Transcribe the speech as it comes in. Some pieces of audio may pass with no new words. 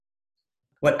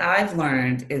What I've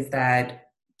learned is that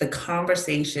the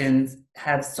conversations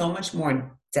have so much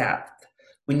more depth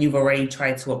when you've already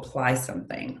tried to apply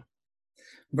something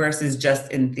versus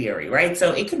just in theory, right?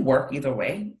 So it could work either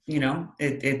way,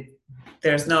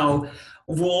 there's no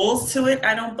rules to it,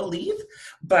 I don't believe.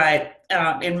 But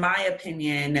in my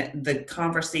opinion, the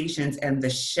conversations and the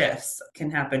shifts can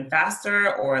happen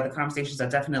faster, or the conversations are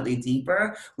definitely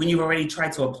deeper when you've already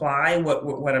tried to apply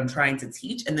what I'm trying to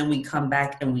teach, and then we come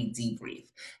back and we debrief.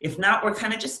 If not, we're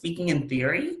kind of just speaking in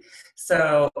theory.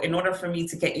 So in order for me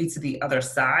to get you to the other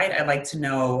side, I'd like to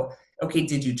know, okay,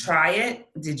 did you try it?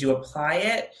 Did you apply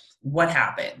it? What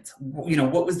happened?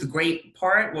 What was the great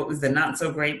part? What was the not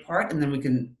so great part? And then we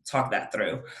can talk that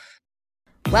through.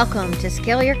 Welcome to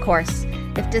Scale Your Course.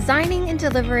 If designing and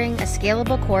delivering a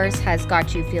scalable course has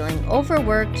got you feeling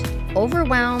overworked,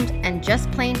 overwhelmed, and just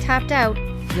plain tapped out,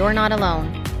 you're not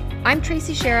alone. I'm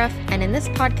Tracy Sheriff, and in this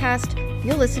podcast,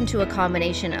 you'll listen to a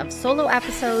combination of solo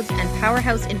episodes and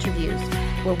powerhouse interviews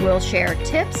where we'll share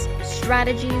tips,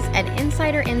 strategies, and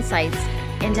insider insights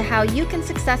into how you can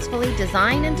successfully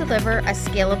design and deliver a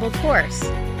scalable course.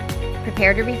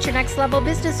 Prepare to reach your next level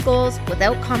business goals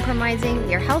without compromising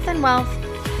your health and wealth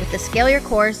with the Scale Your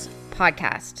Course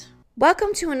podcast.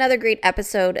 Welcome to another great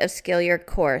episode of Scale Your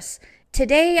Course.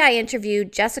 Today I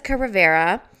interviewed Jessica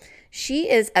Rivera. She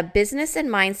is a business and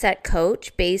mindset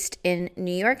coach based in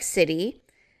New York City,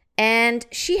 and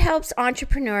she helps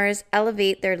entrepreneurs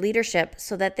elevate their leadership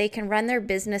so that they can run their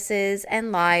businesses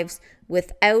and lives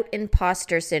without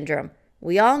imposter syndrome.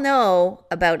 We all know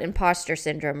about imposter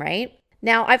syndrome, right?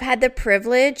 Now, I've had the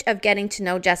privilege of getting to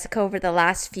know Jessica over the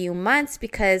last few months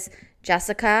because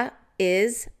Jessica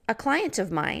is a client of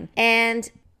mine.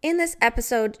 And in this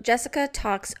episode, Jessica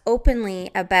talks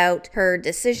openly about her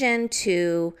decision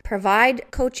to provide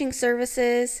coaching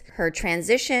services, her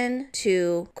transition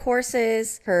to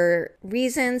courses, her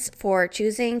reasons for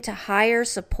choosing to hire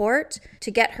support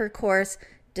to get her course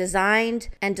designed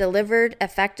and delivered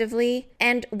effectively,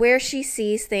 and where she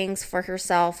sees things for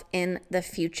herself in the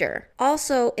future.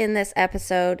 Also in this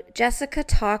episode, Jessica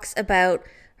talks about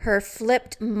her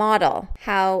flipped model,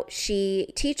 how she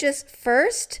teaches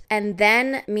first and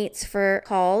then meets for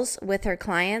calls with her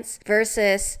clients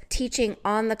versus teaching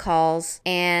on the calls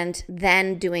and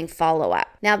then doing follow-up.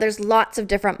 Now, there's lots of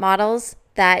different models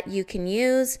that you can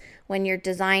use when you're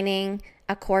designing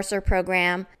a course or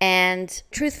program, and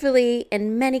truthfully,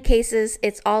 in many cases,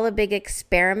 it's all a big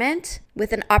experiment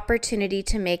with an opportunity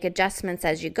to make adjustments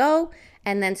as you go,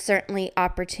 and then certainly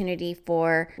opportunity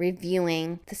for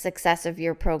reviewing the success of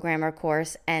your program or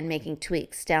course and making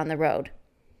tweaks down the road.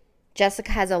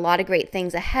 Jessica has a lot of great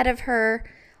things ahead of her,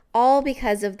 all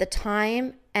because of the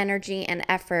time, energy, and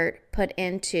effort put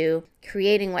into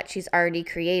creating what she's already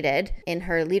created in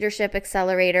her Leadership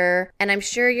Accelerator. And I'm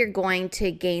sure you're going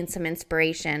to gain some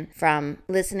inspiration from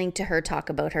listening to her talk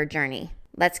about her journey.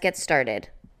 Let's get started.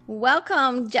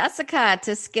 Welcome, Jessica,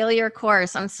 to Scale Your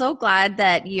Course. I'm so glad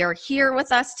that you're here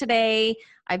with us today.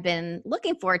 I've been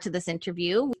looking forward to this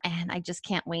interview, and I just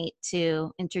can't wait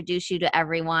to introduce you to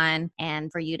everyone and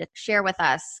for you to share with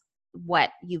us what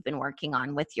you've been working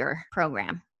on with your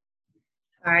program.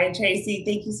 Hi, Tracy.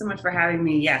 Thank you so much for having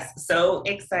me. Yes, so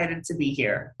excited to be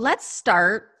here. Let's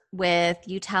start with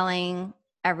you telling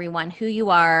everyone who you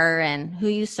are and who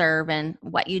you serve and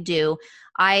what you do.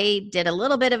 I did a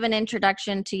little bit of an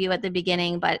introduction to you at the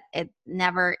beginning, but it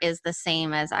never is the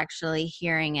same as actually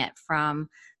hearing it from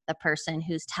the person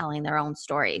who's telling their own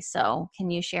story. So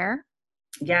can you share?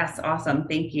 Yes, awesome.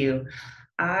 Thank you.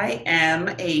 I am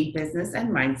a business and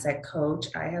mindset coach.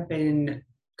 I have been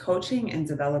coaching and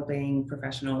developing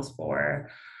professionals for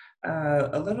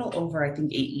a little over, I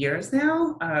think, 8 years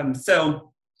now. So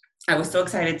I was so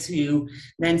excited to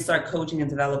then start coaching and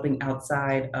developing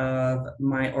outside of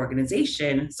my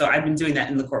organization. So I've been doing that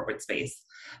in the corporate space.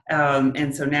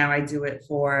 And so now I do it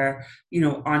for,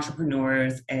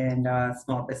 entrepreneurs and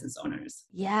small business owners.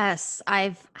 Yes,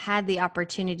 I've had the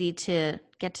opportunity to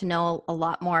get to know a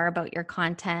lot more about your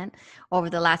content over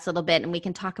the last little bit, and we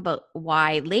can talk about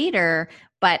why later,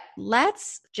 but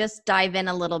let's just dive in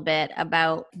a little bit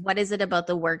about what is it about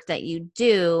the work that you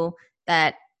do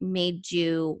that made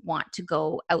you want to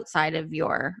go outside of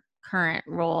your current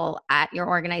role at your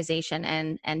organization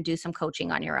and do some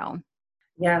coaching on your own?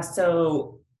 Yeah,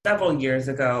 so several years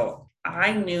ago,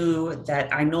 I knew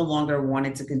that I no longer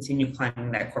wanted to continue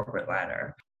climbing that corporate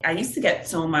ladder. I used to get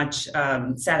so much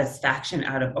satisfaction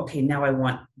out of, okay, now I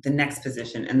want the next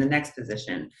position and the next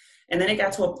position. And then it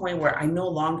got to a point where I no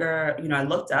longer, I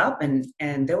looked up and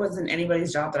there wasn't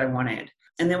anybody's job that I wanted.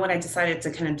 And then when I decided to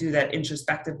kind of do that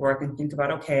introspective work and think about,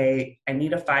 okay, I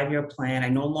need a 5-year plan. I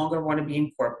no longer want to be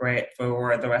in corporate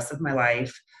for the rest of my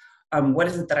life. What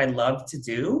is it that I love to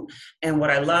do? And what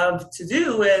I love to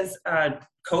do is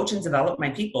coach and develop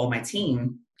my people, my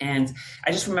team. And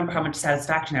I just remember how much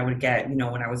satisfaction I would get,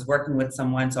 when I was working with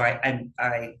someone. So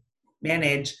I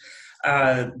manage,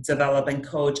 develop, and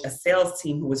coach a sales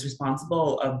team who was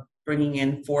responsible of bringing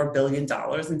in $4 billion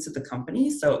into the company.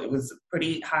 So it was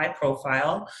pretty high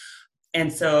profile.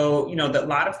 And so, a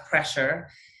lot of pressure.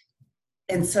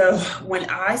 And so when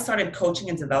I started coaching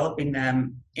and developing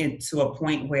them into a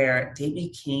point where they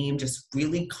became just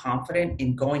really confident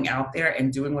in going out there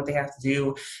and doing what they have to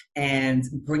do and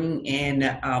bringing in,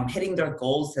 hitting their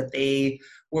goals that they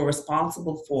were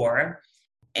responsible for.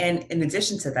 And in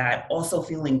addition to that, also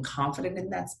feeling confident in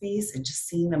that space and just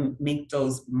seeing them make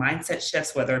those mindset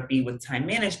shifts, whether it be with time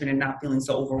management and not feeling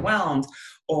so overwhelmed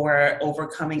or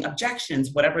overcoming objections,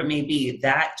 whatever it may be,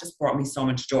 that just brought me so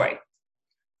much joy.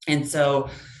 And so,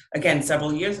 again,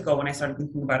 several years ago, when I started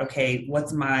thinking about, okay,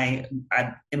 what's in my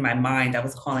mind, I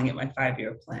was calling it my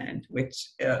 5-year plan, which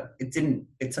it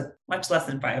took much less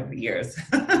than 5 years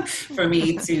for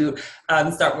me to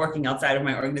start working outside of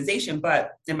my organization.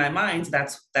 But in my mind,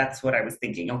 that's what I was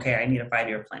thinking. Okay, I need a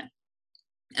 5-year plan.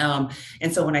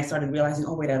 And so when I started realizing,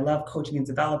 oh, wait, I love coaching and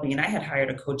developing, and I had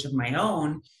hired a coach of my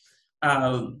own.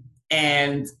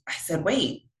 And I said,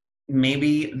 wait,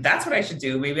 maybe that's what I should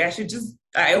do. Maybe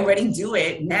I already do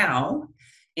it now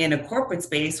in a corporate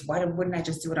space. Why wouldn't I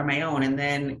just do it on my own? And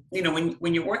then,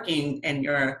 when you're working and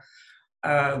you're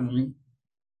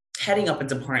heading up a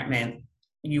department,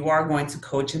 you are going to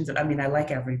coach. And I like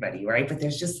everybody, right? But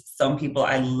there's just some people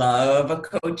I love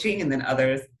coaching, and then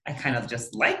others I kind of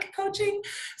just like coaching.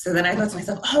 So then I thought to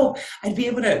myself, oh, I'd be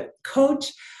able to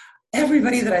coach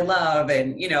everybody that I love.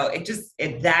 And,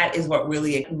 that is what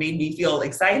really made me feel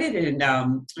excited and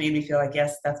made me feel like,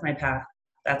 yes, that's my path.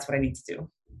 That's what I need to do.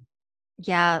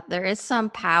 Yeah, there is some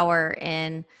power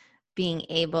in being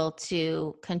able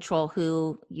to control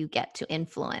who you get to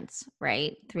influence,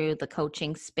 right? Through the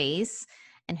coaching space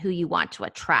and who you want to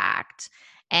attract.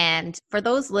 And for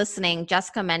those listening,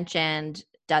 Jessica mentioned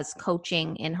does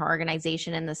coaching in her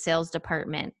organization in the sales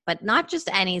department, but not just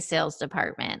any sales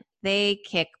department. They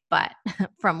kick butt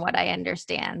from what I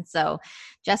understand. So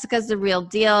Jessica's the real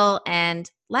deal. And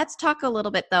let's talk a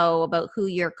little bit though about who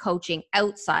you're coaching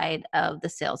outside of the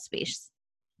sales space.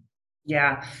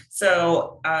 Yeah.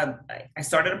 So I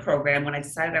started a program. When I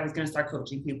decided I was going to start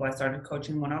coaching people, I started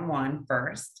coaching one-on-one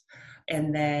first.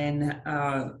 And then,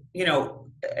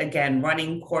 again,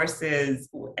 running courses.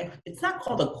 It's not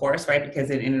called a course, right? Because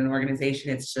in an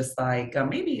organization, it's just like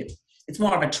maybe it's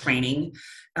more of a training.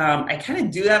 I kind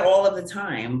of do that all of the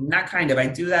time. I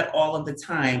do that all of the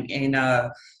time in,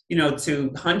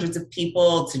 to hundreds of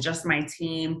people, to just my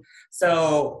team.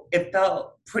 So it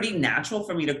felt pretty natural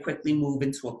for me to quickly move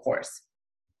into a course.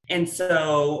 And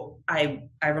so I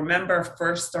remember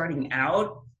first starting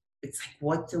out, it's like,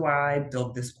 what do I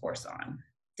build this course on?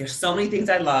 There's so many things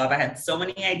I love. I had so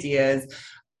many ideas.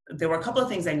 There were a couple of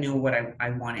things I knew what I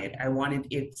wanted. I wanted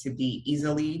it to be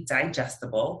easily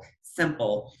digestible,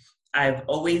 simple. I've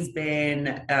always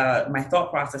been, my thought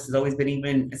process has always been,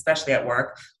 even especially at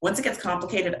work, once it gets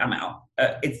complicated, I'm out.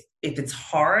 If it's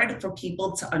hard for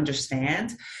people to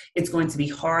understand, it's going to be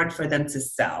hard for them to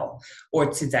sell or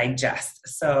to digest.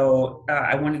 So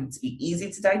I wanted it to be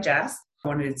easy to digest. I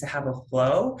wanted it to have a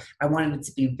flow. I wanted it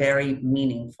to be very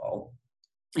meaningful.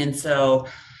 And so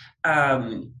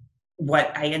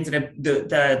what I ended up,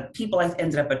 the people I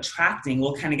ended up attracting,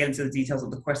 we'll kind of get into the details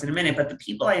of the course in a minute, but the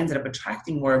people I ended up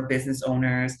attracting were business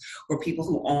owners, or people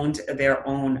who owned their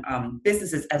own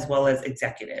businesses, as well as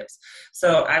executives.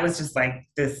 So I was just like,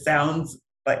 this sounds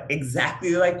like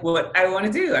exactly like what I want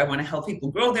to do. I want to help people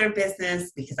grow their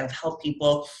business because I've helped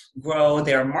people grow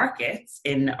their markets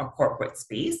in a corporate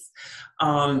space.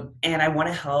 And I want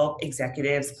to help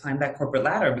executives climb that corporate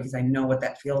ladder because I know what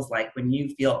that feels like when you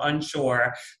feel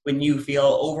unsure, when you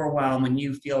feel overwhelmed, when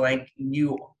you feel like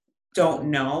you don't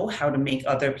know how to make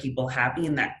other people happy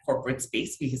in that corporate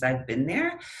space, because I've been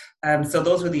there. So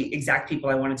those were the exact people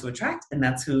I wanted to attract, and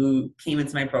that's who came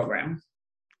into my program.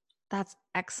 That's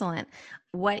excellent.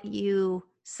 What you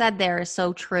said there is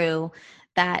so true,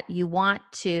 that you want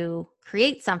to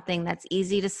create something that's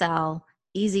easy to sell,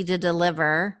 easy to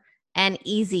deliver, and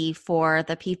easy for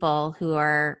the people who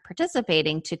are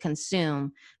participating to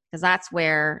consume, because that's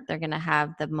where they're going to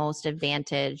have the most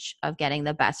advantage of getting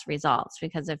the best results.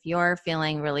 Because if you're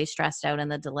feeling really stressed out in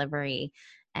the delivery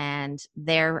and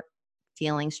they're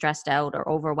feeling stressed out or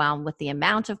overwhelmed with the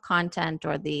amount of content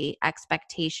or the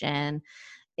expectation,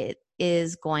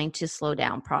 is going to slow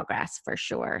down progress for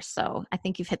sure. So I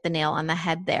think you've hit the nail on the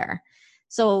head there.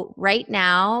 So right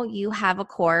now you have a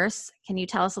course. Can you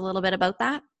tell us a little bit about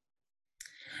that?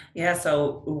 Yeah,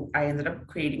 so I ended up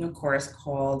creating a course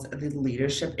called the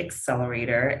Leadership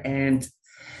Accelerator. And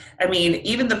I mean,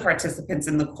 even the participants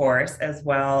in the course, as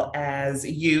well as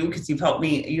you, because you helped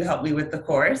me with the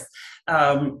course.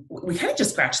 We kind of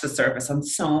just scratched the surface on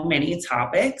so many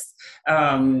topics.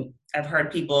 I've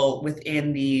heard people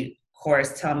within the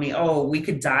course tell me, "Oh, we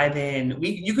could dive in.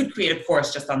 You could create a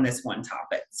course just on this one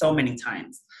topic." So many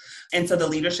times. And so the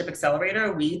Leadership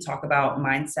Accelerator, we talk about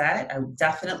mindset. I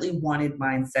definitely wanted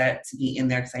mindset to be in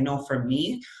there because I know for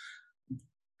me,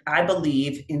 I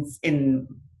believe in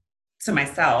to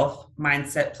myself,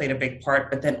 mindset played a big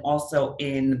part, but then also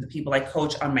in the people I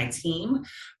coach on my team.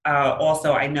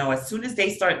 Also, I know as soon as they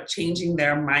start changing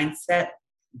their mindset,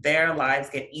 their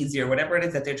lives get easier. Whatever it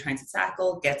is that they're trying to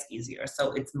tackle gets easier.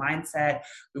 So it's mindset.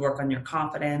 We work on your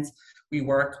confidence. We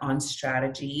work on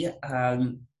strategy.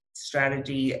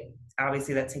 Strategy,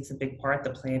 obviously, that takes a big part, the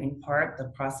planning part, the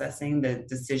processing, the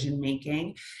decision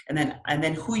making, and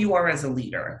then who you are as a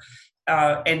leader.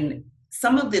 And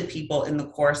some of the people in the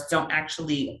course don't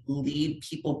actually lead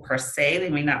people per se. They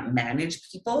may not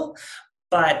manage people,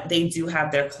 but they do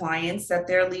have their clients that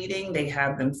they're leading. They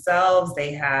have themselves.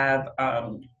 They have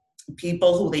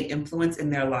people who they influence in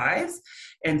their lives.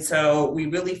 And so we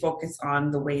really focus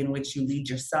on the way in which you lead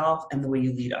yourself and the way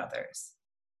you lead others.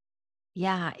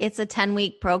 Yeah, it's a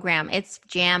 10-week program. It's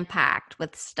jam-packed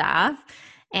with stuff.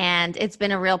 And it's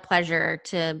been a real pleasure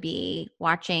to be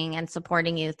watching and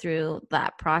supporting you through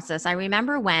that process. I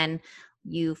remember when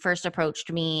you first approached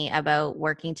me about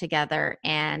working together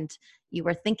and you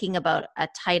were thinking about a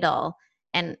title.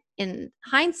 And in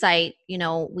hindsight,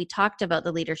 we talked about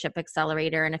the Leadership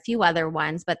Accelerator and a few other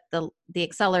ones, but the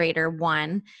Accelerator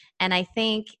won. And I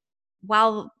think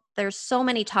while there's so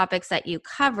many topics that you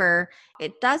cover,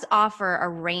 it does offer a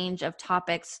range of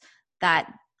topics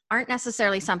that aren't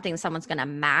necessarily something someone's going to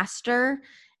master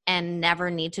and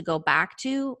never need to go back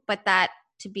to, but that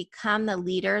to become the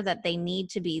leader that they need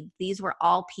to be, these were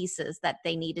all pieces that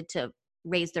they needed to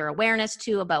raise their awareness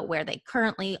to about where they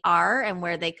currently are and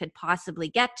where they could possibly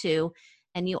get to.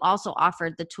 And you also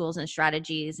offered the tools and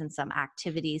strategies and some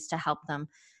activities to help them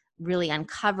really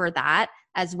uncover that,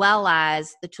 as well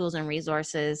as the tools and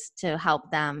resources to help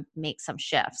them make some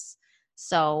shifts.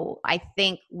 So I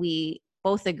think we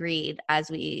both agreed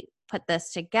as we put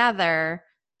this together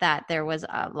that there was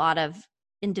a lot of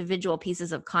individual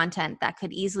pieces of content that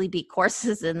could easily be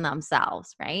courses in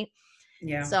themselves, right?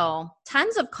 Yeah. So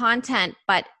tons of content,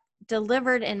 but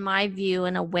delivered in my view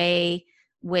in a way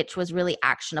which was really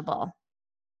actionable.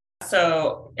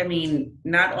 So, I mean,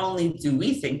 not only do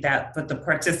we think that, but the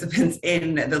participants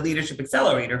in the Leadership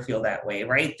Accelerator feel that way,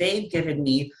 right?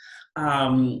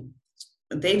 Um,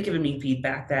 they've given me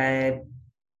feedback that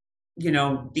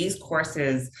these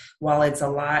courses, while it's a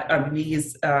lot of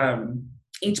each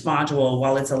module,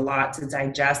 while it's a lot to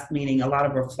digest, meaning a lot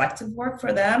of reflective work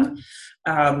for them,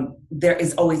 there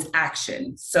is always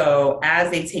action. So as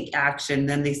they take action,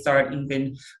 then they start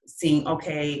even seeing,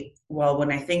 okay, well,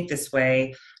 when I think this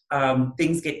way,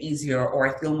 things get easier, or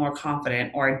I feel more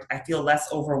confident, or I feel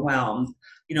less overwhelmed.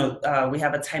 We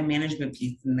have a time management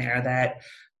piece in there that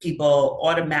people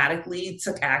automatically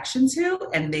took action to,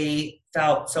 and they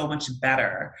felt so much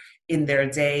better in their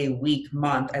day, week,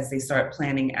 month as they start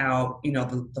planning out,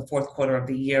 the fourth quarter of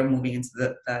the year, moving into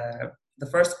the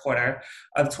first quarter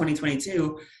of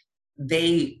 2022.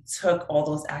 They took all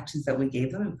those actions that we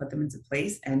gave them and put them into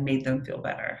place and made them feel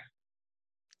better.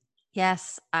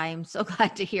 Yes, I'm so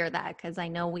glad to hear that, because I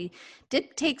know we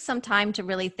did take some time to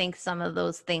really think some of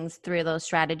those things through, those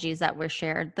strategies that were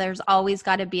shared. There's always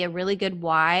got to be a really good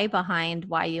why behind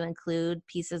why you include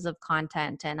pieces of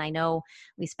content. And I know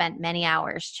we spent many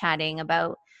hours chatting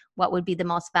about what would be the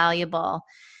most valuable.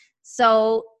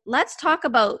 So let's talk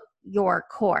about your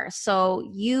course. So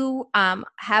you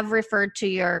have referred to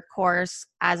your course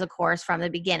as a course from the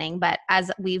beginning, but as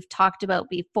we've talked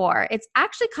about before, it's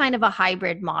actually kind of a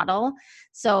hybrid model.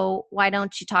 So why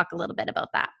don't you talk a little bit about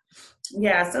that?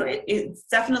 Yeah, so it's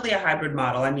definitely a hybrid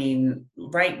model. I mean,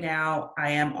 right now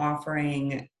I am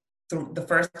offering the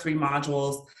first 3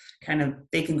 modules, kind of,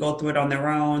 they can go through it on their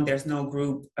own. There's no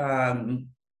group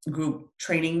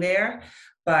training there.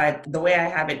 But the way I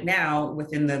have it now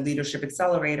within the Leadership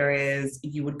Accelerator is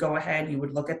you would go ahead, you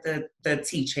would look at the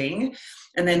teaching,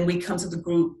 and then we come to the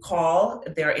group call.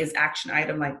 There is action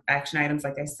items,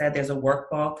 like I said, there's a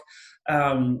workbook.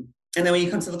 And then when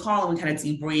you come to the call and we kind of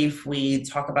debrief, we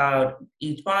talk about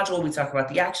each module, we talk about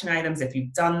the action items, if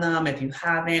you've done them, if you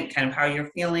haven't, kind of how you're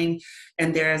feeling.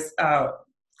 And there's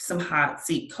some hot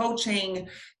seat coaching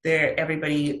there.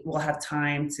 Everybody will have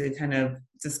time to kind of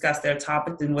discuss their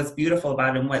topic. And what's beautiful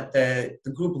about it and what the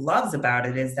group loves about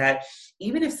it is that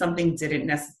even if something didn't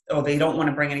necessarily, or they don't want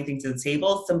to bring anything to the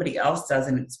table, somebody else does,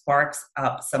 and it sparks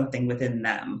up something within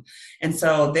them. And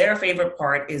so their favorite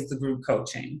part is the group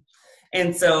coaching.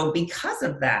 And so because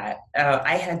of that,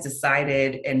 I had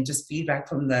decided, and just feedback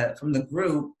from the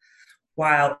group,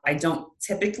 while I don't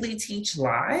typically teach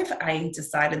live, I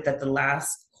decided that the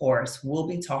last course will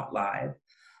be taught live,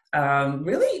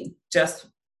 really just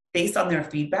based on their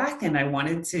feedback. And I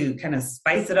wanted to kind of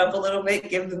spice it up a little bit,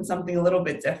 give them something a little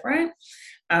bit different,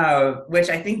 which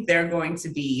I think they're going to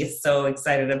be so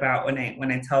excited about when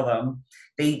I tell them.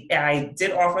 I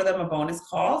did offer them a bonus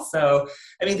call. So,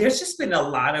 I mean, there's just been a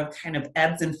lot of kind of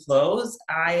ebbs and flows.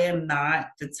 I am not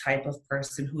the type of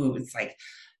person who is like,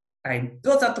 I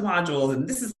built out the modules and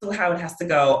this is how it has to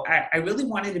go. I really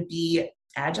wanted to be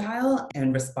agile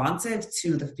and responsive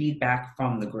to the feedback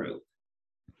from the group.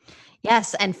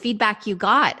 Yes, and feedback you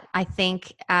got. I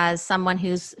think as someone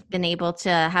who's been able to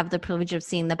have the privilege of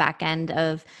seeing the back end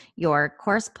of your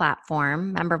course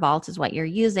platform, MemberVault is what you're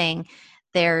using,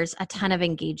 there's a ton of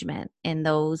engagement in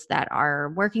those that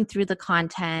are working through the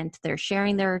content. They're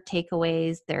sharing their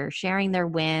takeaways, they're sharing their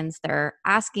wins, they're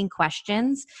asking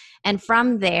questions. And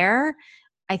from there,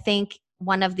 I think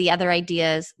one of the other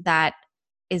ideas that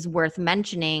is worth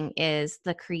mentioning is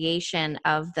the creation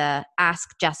of the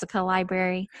Ask Jessica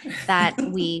library that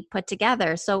we put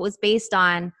together. So it was based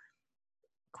on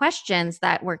questions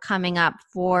that were coming up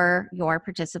for your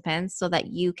participants so that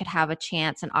you could have a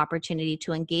chance and opportunity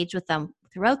to engage with them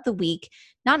throughout the week,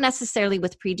 not necessarily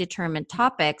with predetermined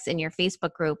topics in your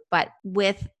Facebook group, but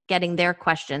with getting their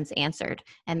questions answered.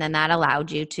 And then that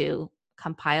allowed you to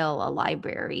compile a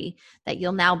library that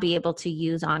you'll now be able to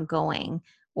use ongoing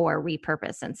or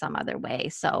repurpose in some other way.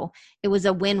 So it was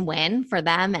a win-win for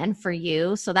them and for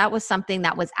you. So that was something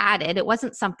that was added. It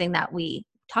wasn't something that we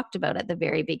talked about at the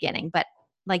very beginning, but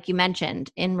like you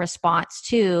mentioned, in response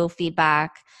to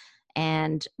feedback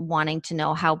and wanting to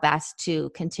know how best to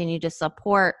continue to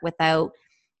support without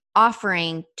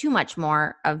offering too much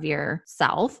more of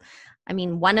yourself. I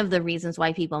mean, one of the reasons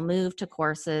why people move to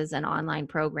courses and online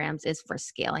programs is for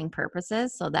scaling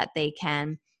purposes so that they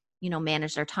can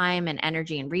manage their time and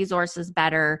energy and resources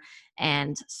better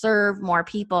and serve more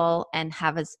people and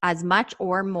have as much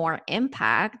or more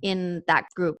impact in that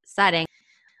group setting.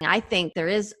 I think there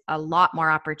is a lot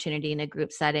more opportunity in a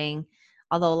group setting,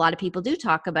 although a lot of people do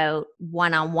talk about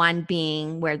one-on-one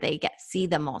being where they see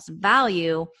the most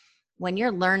value. When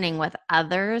you're learning with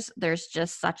others, there's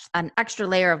just such an extra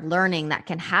layer of learning that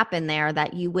can happen there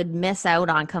that you would miss out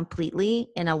on completely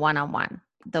in a one-on-one.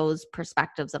 Those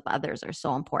perspectives of others are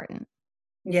so important.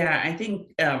 Yeah, I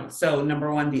think so.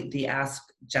 Number one, the Ask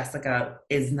Jessica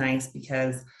is nice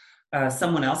because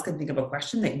someone else can think of a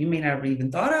question that you may not have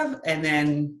even thought of, and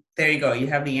then there you go, you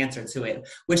have the answer to it,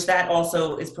 which that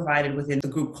also is provided within the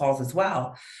group calls as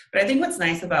well. But I think what's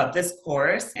nice about this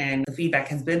course, and the feedback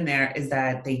has been there, is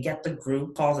that they get the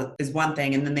group calls is one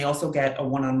thing, and then they also get a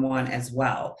one-on-one as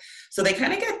well. So they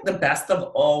kind of get the best of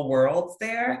all worlds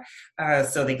there.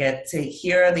 So they get to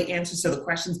hear the answers to the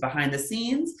questions behind the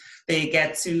scenes. They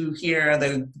get to hear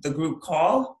the group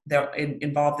call. They're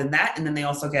involved in that, and then they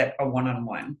also get a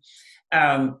one-on-one.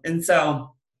 And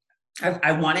so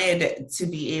I wanted to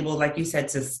be able, like you said,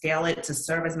 to scale it, to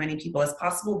serve as many people as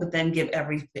possible, but then give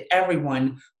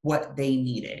everyone what they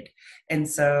needed. And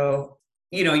so,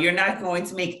 you're not going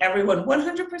to make everyone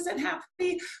 100%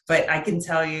 happy, but I can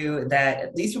tell you that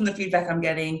at least from the feedback I'm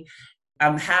getting,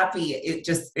 I'm happy.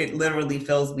 It literally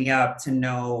fills me up to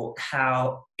know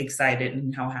how excited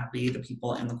and how happy the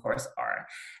people in the course are.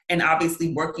 And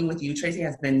obviously working with you, Tracy,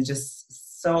 has been just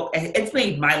so, it's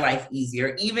made my life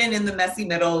easier, even in the messy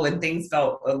middle when things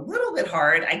felt a little bit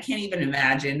hard. I can't even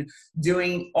imagine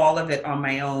doing all of it on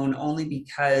my own, only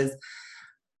because,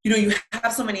 you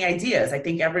have so many ideas. I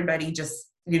think everybody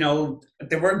just,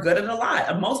 we're good at a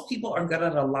lot. Most people are good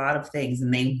at a lot of things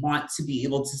and they want to be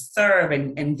able to serve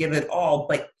and give it all,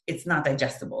 but it's not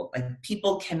digestible. Like,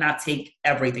 people cannot take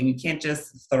everything. You can't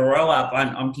just throw up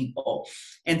on people.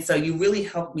 And so you really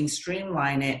helped me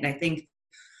streamline it. And I think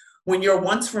when you're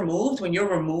removed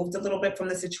a little bit from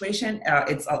the situation,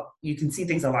 you can see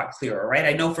things a lot clearer, right?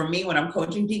 I know for me, when I'm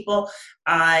coaching people,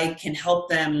 I can help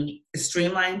them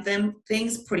streamline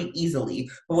things pretty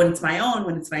easily. But when it's my own,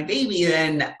 when it's my baby,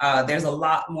 then there's a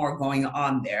lot more going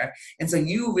on there. And so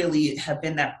you really have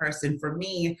been that person for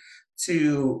me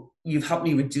you've helped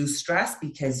me reduce stress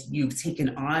because you've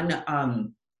taken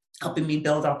on helping me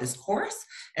build out this course.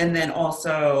 And then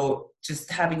also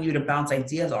just having you to bounce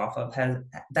ideas off of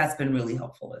that's been really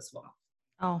helpful as well.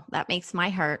 Oh, that makes my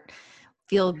heart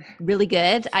feel really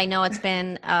good. I know it's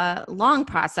been a long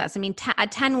process. I mean, a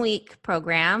 10-week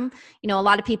program, a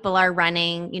lot of people are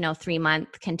running,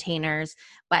 3-month containers,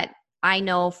 but I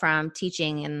know from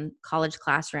teaching in college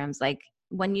classrooms, like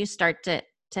when you start to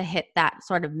hit that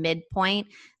sort of midpoint,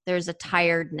 there's a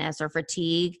tiredness or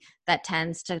fatigue that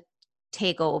tends to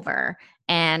take over.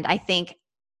 And I think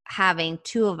having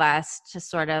two of us to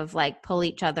sort of like pull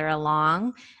each other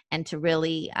along and to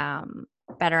really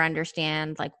better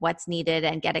understand like what's needed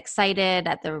and get excited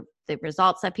at the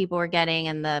results that people were getting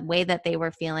and the way that they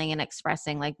were feeling and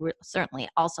expressing, like certainly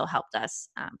also helped us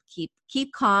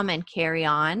keep calm and carry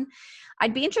on.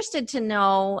 I'd be interested to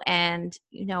know, and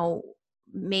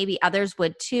maybe others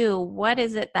would too, what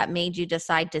is it that made you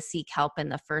decide to seek help in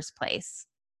the first place?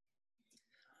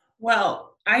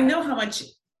 Well, I know how much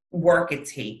work it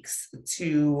takes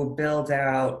to build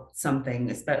out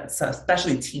something,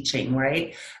 especially teaching,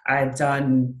 right? I've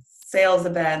done sales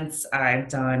events, I've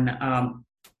done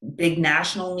big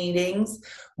national meetings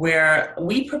where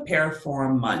we prepare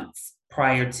for months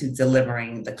prior to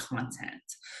delivering the content.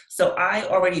 So I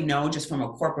already know just from a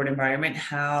corporate environment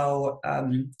how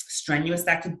strenuous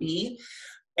that could be.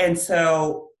 And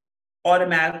so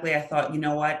automatically I thought, you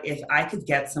know what, if I could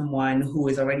get someone who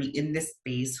is already in this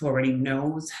space, who already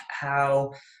knows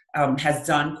how, has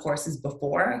done courses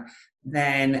before,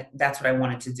 then that's what I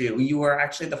wanted to do. You were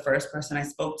actually the first person I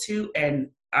spoke to, and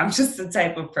I'm just the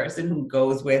type of person who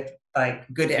goes with like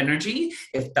good energy.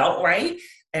 It felt right.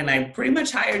 And I pretty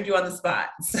much hired you on the spot.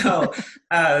 So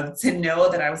to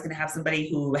know that I was going to have somebody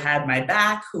who had my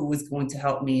back, who was going to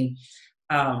help me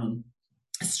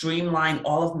streamline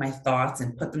all of my thoughts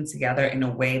and put them together in a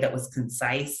way that was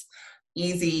concise,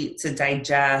 easy to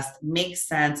digest, makes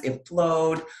sense, it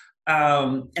flowed.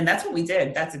 And that's what we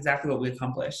did. That's exactly what we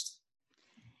accomplished.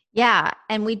 Yeah.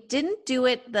 And we didn't do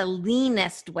it the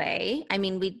leanest way. I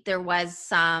mean, there was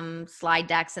some slide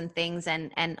decks and things,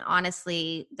 and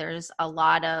honestly, there's a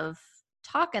lot of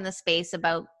talk in the space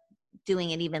about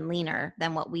doing it even leaner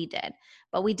than what we did.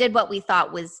 But we did what we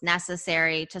thought was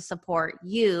necessary to support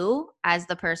you as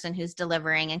the person who's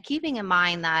delivering, and keeping in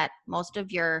mind that most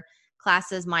of your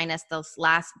classes, minus this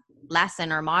last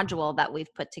lesson or module that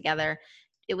we've put together,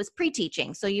 it was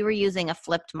pre-teaching. So you were using a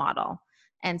flipped model.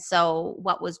 And so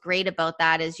what was great about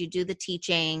that is you do the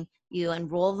teaching, you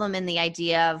enroll them in the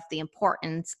idea of the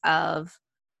importance of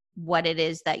what it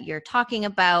is that you're talking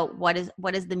about, what is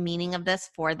the meaning of this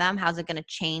for them, how's it going to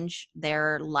change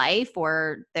their life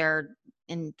or their,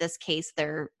 in this case,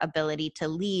 their ability to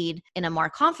lead in a more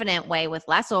confident way with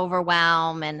less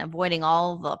overwhelm and avoiding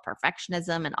all the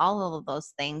perfectionism and all of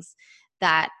those things,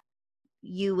 that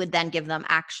you would then give them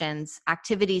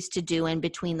activities to do in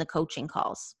between the coaching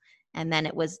calls. And then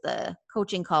it was the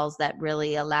coaching calls that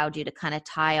really allowed you to kind of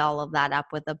tie all of that up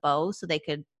with a bow so they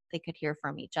could hear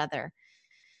from each other.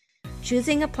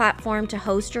 Choosing a platform to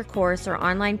host your course or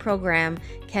online program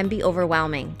can be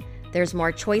overwhelming. There's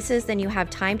more choices than you have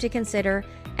time to consider,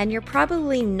 and you're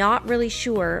probably not really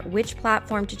sure which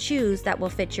platform to choose that will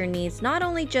fit your needs, not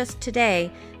only just today,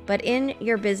 but in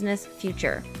your business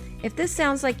future. If this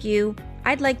sounds like you,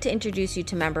 I'd like to introduce you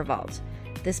to MemberVault.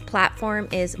 This platform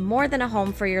is more than a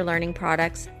home for your learning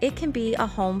products. It can be a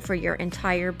home for your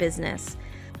entire business.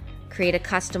 Create a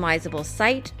customizable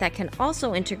site that can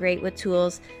also integrate with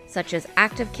tools such as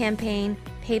ActiveCampaign,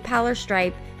 PayPal or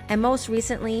Stripe, and most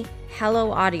recently,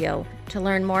 Hello Audio, to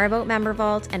learn more about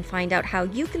MemberVault and find out how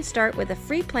you can start with a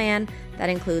free plan that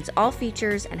includes all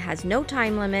features and has no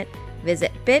time limit.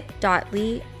 Visit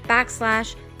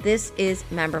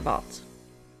bit.ly/thisisMemberVault.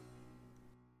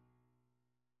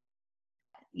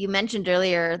 You mentioned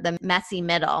earlier the messy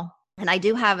middle. And I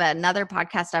do have another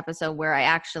podcast episode where I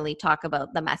actually talk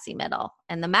about the messy middle.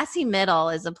 And the messy middle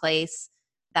is a place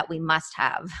that we must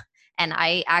have. And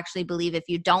I actually believe if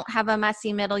you don't have a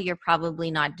messy middle, you're probably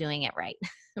not doing it right.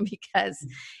 Because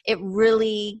it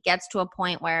really gets to a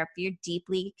point where if you're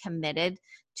deeply committed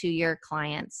to your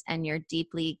clients and you're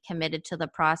deeply committed to the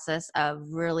process of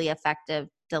really effective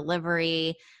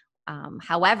delivery,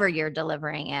 however you're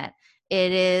delivering it,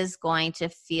 it is going to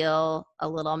feel a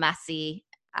little messy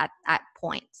at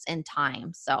points in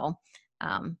time. So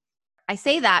I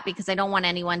say that because I don't want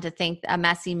anyone to think a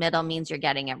messy middle means you're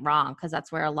getting it wrong, because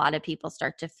that's where a lot of people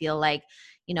start to feel like,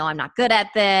 I'm not good at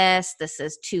this. This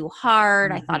is too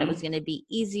hard. I thought it was going to be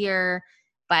easier.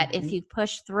 But if you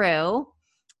push through,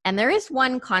 And there is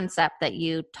one concept that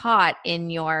you taught in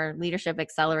your leadership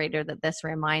accelerator that this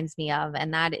reminds me of,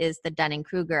 and that is the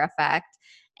Dunning-Kruger effect.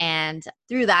 And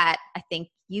through that, I think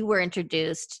you were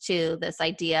introduced to this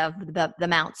idea of the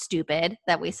Mount Stupid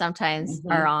that we sometimes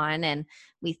are on. And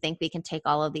we think we can take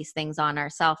all of these things on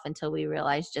ourselves until we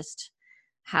realize just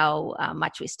how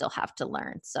much we still have to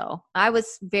learn. So I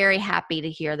was very happy to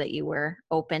hear that you were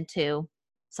open to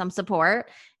some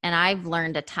support. And I've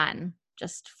learned a ton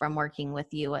just from working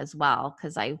with you as well,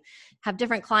 because I have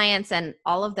different clients and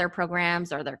all of their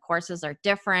programs or their courses are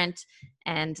different.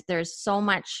 And there's so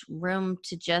much room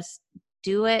to just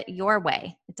do it your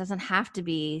way. It doesn't have to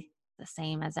be the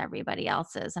same as everybody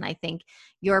else's. And I think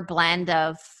your blend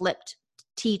of flipped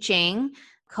teaching,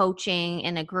 coaching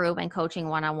in a group and coaching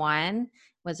one-on-one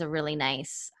was a really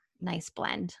nice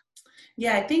blend.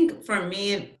 Yeah, I think for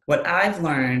me, what I've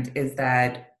learned is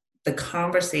that the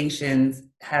conversations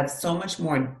have so much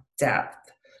more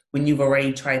depth when you've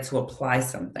already tried to apply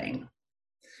something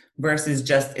versus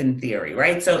just in theory,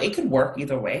 right? So it could work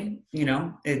either way,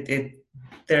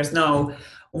 there's no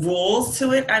rules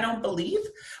to it, I don't believe.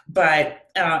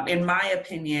 But in my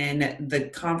opinion, the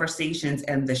conversations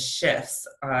and the shifts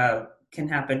can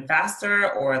happen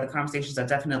faster, or the conversations are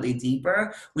definitely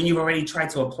deeper when you've already tried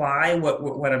to apply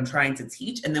what I'm trying to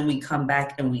teach, and then we come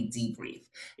back and we debrief.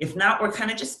 If not, we're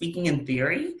kind of just speaking in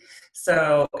theory.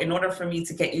 So in order for me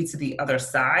to get you to the other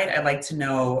side, I'd like to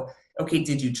know, okay,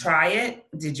 did you try it?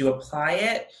 Did you apply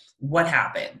it? What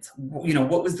happened?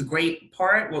 What was the great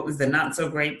part? What was the not so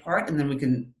great part? And then we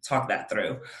can talk that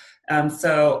through.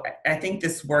 So I think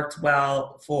this worked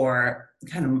well for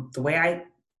kind of the way I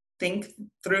think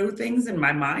through things in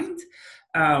my mind.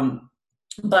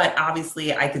 But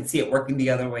obviously I could see it working the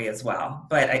other way as well.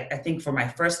 But I think for my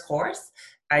first course,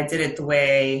 I did it the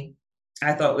way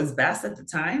I thought was best at the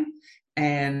time.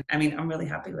 And I mean, I'm really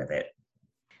happy with it.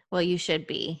 Well, you should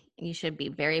be. You should be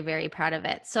very, very proud of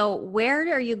it. So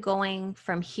where are you going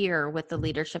from here with the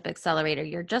Leadership Accelerator?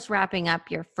 You're just wrapping up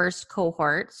your first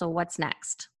cohort. So what's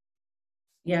next?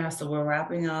 Yeah, so we're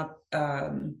wrapping up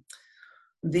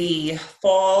the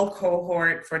fall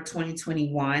cohort for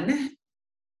 2021.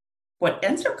 What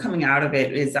ends up coming out of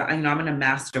it is I'm in a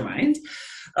mastermind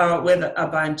with a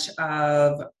bunch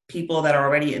of people that are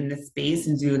already in this space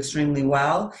and do extremely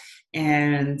well.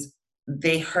 And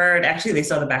they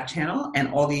saw the back channel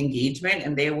and all the engagement,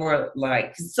 and they were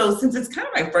like, so since it's kind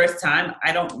of my first time,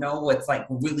 I don't know what's like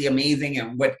really amazing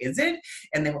and what isn't.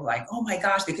 And they were like, oh my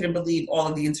gosh, they couldn't believe all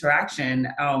of the interaction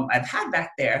I've had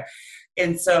back there.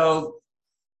 And so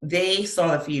they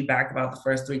saw the feedback about the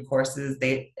first 3 courses.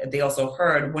 They also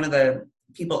heard one of the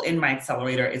people in my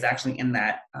accelerator is actually in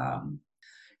that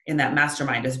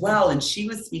mastermind as well. And she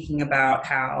was speaking about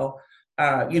how,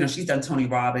 she's done Tony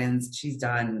Robbins. She's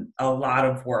done a lot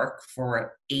of work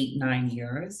for 8-9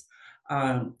 years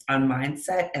on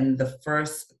mindset. And the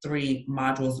first 3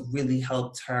 modules really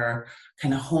helped her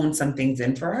kind of hone some things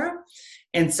in for her.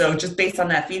 And so just based on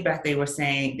that feedback, they were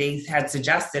saying they had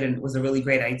suggested, and it was a really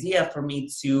great idea for me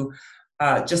to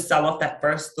just sell off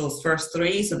those first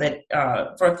 3 so that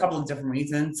for a couple of different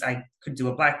reasons. I could do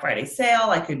a Black Friday sale.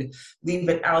 I could leave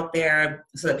it out there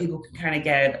so that people could kind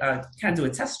of do a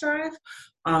test drive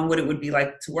on what it would be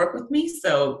like to work with me.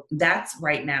 So that's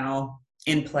right now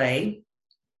in play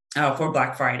for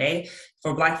Black Friday.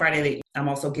 For Black Friday, I'm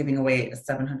also giving away a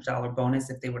 $700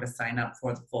 bonus if they were to sign up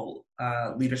for the full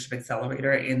Leadership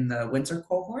Accelerator in the winter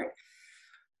cohort.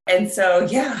 And so,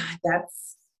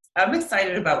 I'm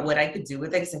excited about what I could do with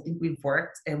it, because I think we've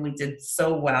worked and we did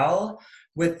so well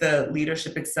with the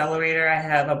Leadership Accelerator. I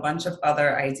have a bunch of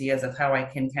other ideas of how I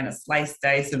can kind of slice,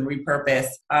 dice, and repurpose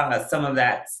some of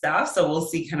that stuff. So we'll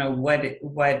see kind of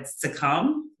what's to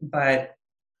come, but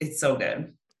it's so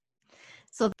good.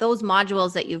 So those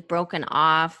modules that you've broken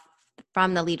off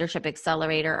from the Leadership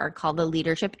Accelerator are called the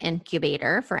Leadership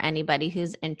Incubator for anybody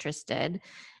who's interested.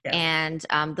 Yeah.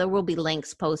 And there will be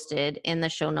links posted in the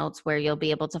show notes where you'll be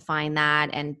able to find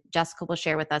that. And Jessica will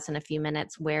share with us in a few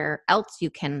minutes where else you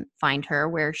can find her,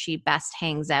 where she best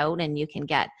hangs out, and you can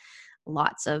get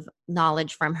lots of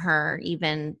knowledge from her,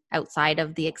 even outside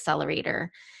of the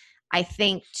accelerator. I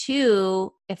think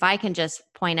too, if I can just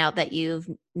point out that you've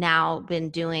now been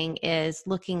doing is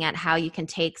looking at how you can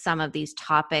take some of these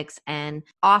topics and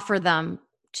offer them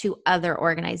to other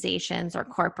organizations or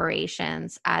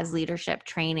corporations as leadership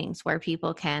trainings, where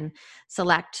people can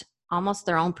select almost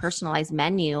their own personalized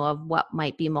menu of what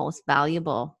might be most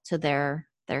valuable to their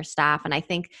staff. And I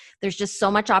think there's just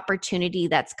so much opportunity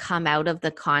that's come out of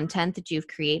the content that you've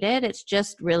created. It's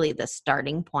just really the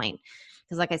starting point.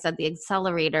 Because like I said, the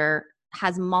accelerator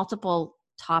has multiple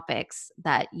topics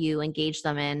that you engage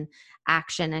them in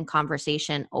action and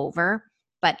conversation over.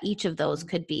 But each of those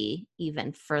could be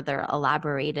even further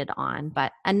elaborated on.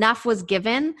 But enough was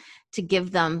given to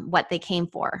give them what they came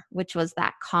for, which was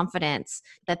that confidence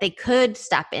that they could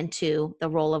step into the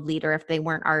role of leader if they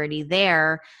weren't already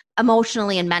there,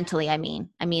 emotionally and mentally. I mean,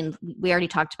 we already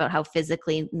talked about how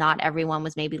physically not everyone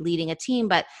was maybe leading a team,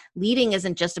 but leading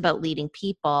isn't just about leading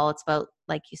people. It's about,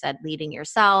 like you said, leading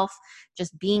yourself,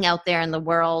 just being out there in the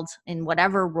world in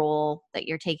whatever role that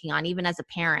you're taking on. Even as a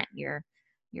parent, you're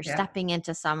stepping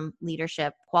into some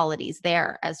leadership qualities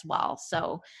there as well.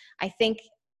 So I think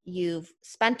you've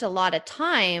spent a lot of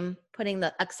time putting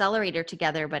the accelerator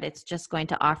together, but it's just going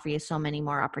to offer you so many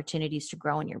more opportunities to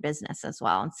grow in your business as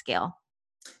well and scale.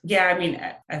 Yeah, I mean,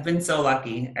 I've been so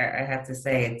lucky. I have to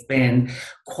say it's been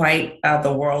quite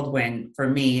the whirlwind for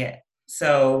me.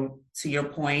 So to your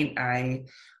point, I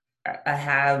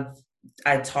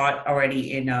taught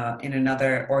already in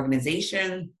another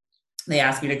organization. They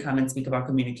asked me to come and speak about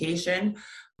communication.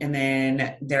 And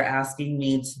then they're asking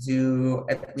me to do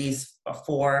at least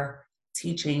 4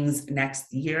 teachings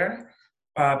next year,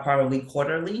 probably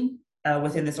quarterly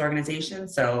within this organization.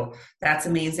 So that's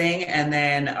amazing. And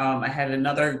then I had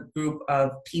another group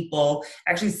of people,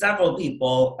 actually several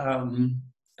people,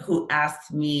 who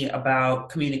asked me about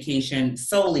communication,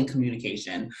 solely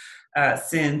communication,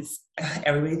 since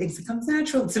everybody thinks it comes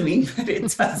natural to me, but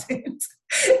it doesn't.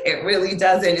 It really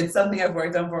doesn't. It's something I've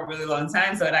worked on for a really long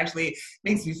time. So it actually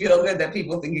makes me feel good that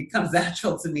people think it comes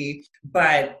natural to me.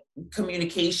 But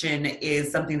communication is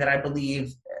something that I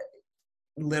believe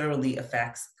literally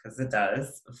affects, because it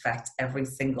does affect every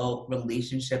single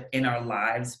relationship in our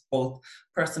lives, both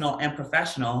personal and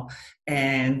professional.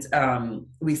 And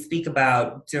we speak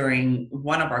about during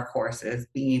one of our courses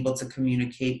being able to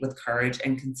communicate with courage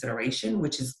and consideration,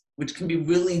 which can be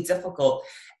really difficult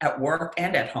at work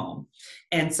and at home.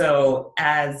 And so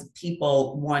as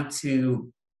people want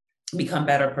to become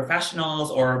better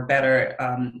professionals or better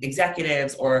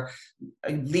executives or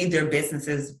lead their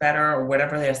businesses better or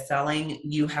whatever they're selling,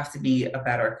 you have to be a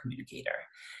better communicator.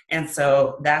 And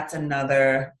so that's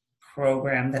another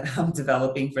program that I'm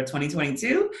developing for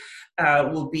 2022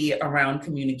 will be around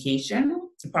communication,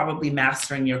 to probably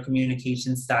mastering your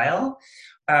communication style.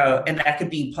 And that could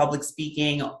be public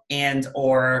speaking and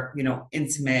or,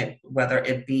 intimate, whether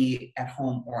it be at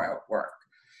home or at work.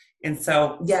 And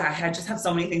so, yeah, I just have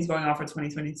so many things going on for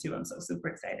 2022. I'm so super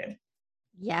excited.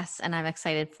 Yes, and I'm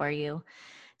excited for you.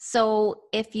 So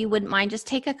if you wouldn't mind, just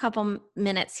take a couple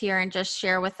minutes here and just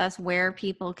share with us where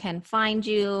people can find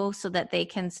you so that they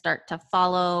can start to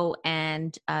follow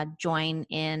and join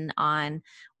in on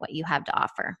what you have to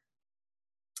offer.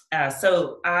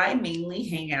 So I mainly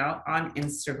hang out on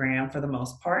Instagram for the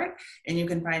most part, and you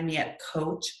can find me at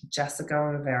Coach Jessica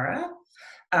Rivera.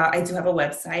 I do have a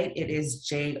website. It is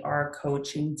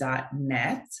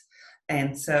jrcoaching.net.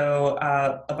 And so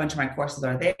a bunch of my courses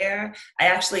are there. I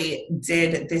actually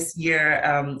did this year,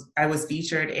 I was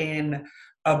featured in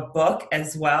a book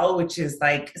as well, which is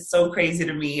like so crazy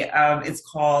to me. It's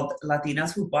called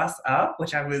Latinas Who Boss Up,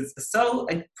 which I was so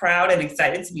proud and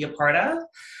excited to be a part of.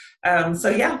 So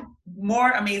yeah,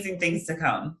 more amazing things to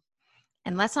come.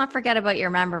 And let's not forget about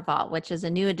your member vault, which is a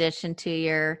new addition to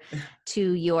your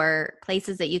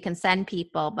places that you can send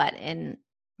people. But in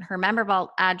her member vault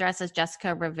address is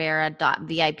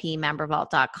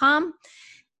jessicarivera.vipmembervault.com.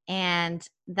 And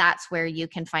that's where you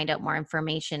can find out more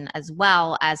information, as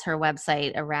well as her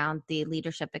website around the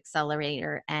Leadership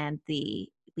Accelerator and the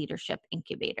Leadership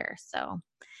Incubator. So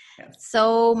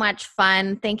So much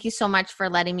fun. Thank you so much for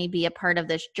letting me be a part of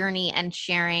this journey and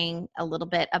sharing a little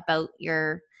bit about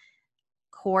your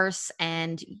course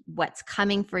and what's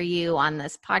coming for you on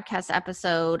this podcast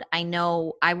episode. I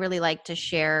know I really like to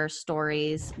share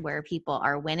stories where people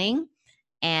are winning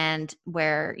and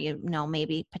where,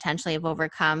 maybe potentially have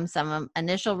overcome some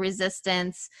initial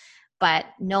resistance, but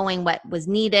knowing what was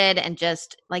needed and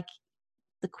just like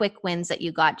the quick wins that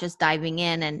you got, just diving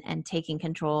in and taking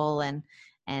control and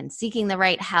seeking the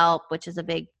right help, which is a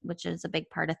big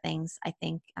part of things. I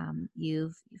think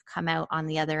you've come out on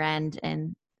the other end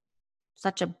in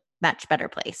such a much better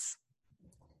place.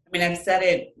 I mean, I've said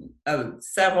it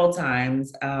several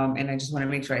times, and I just want to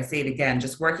make sure I say it again.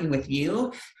 Just working with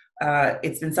you,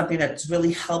 it's been something that's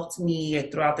really helped me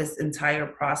throughout this entire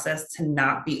process to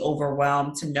not be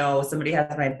overwhelmed, to know somebody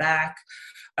has my back,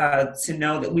 to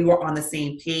know that we were on the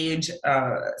same page.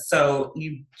 So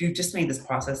you just made this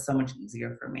process so much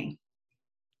easier for me.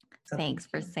 So thanks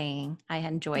for saying. I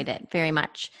enjoyed it very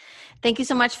much. Thank you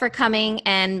so much for coming.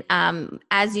 And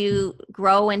as you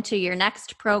grow into your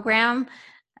next program,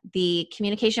 the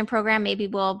communication program, maybe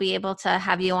we'll be able to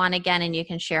have you on again and you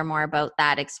can share more about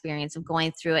that experience of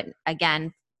going through it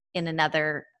again in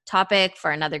another topic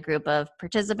for another group of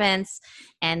participants.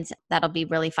 And that'll be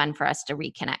really fun for us to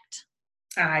reconnect.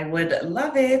 I would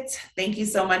love it. Thank you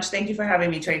so much. Thank you for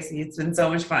having me, Tracy. It's been so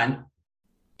much fun.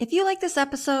 If you like this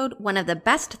episode, one of the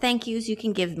best thank yous you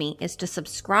can give me is to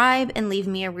subscribe and leave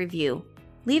me a review.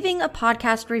 Leaving a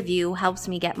podcast review helps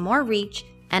me get more reach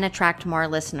and attract more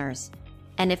listeners.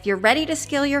 And if you're ready to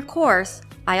scale your course,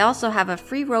 I also have a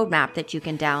free roadmap that you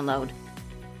can download.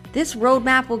 This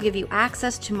roadmap will give you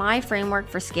access to my framework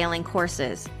for scaling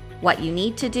courses, what you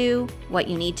need to do, what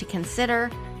you need to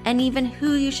consider, and even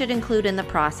who you should include in the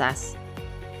process.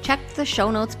 Check the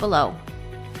show notes below.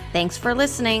 Thanks for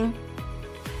listening.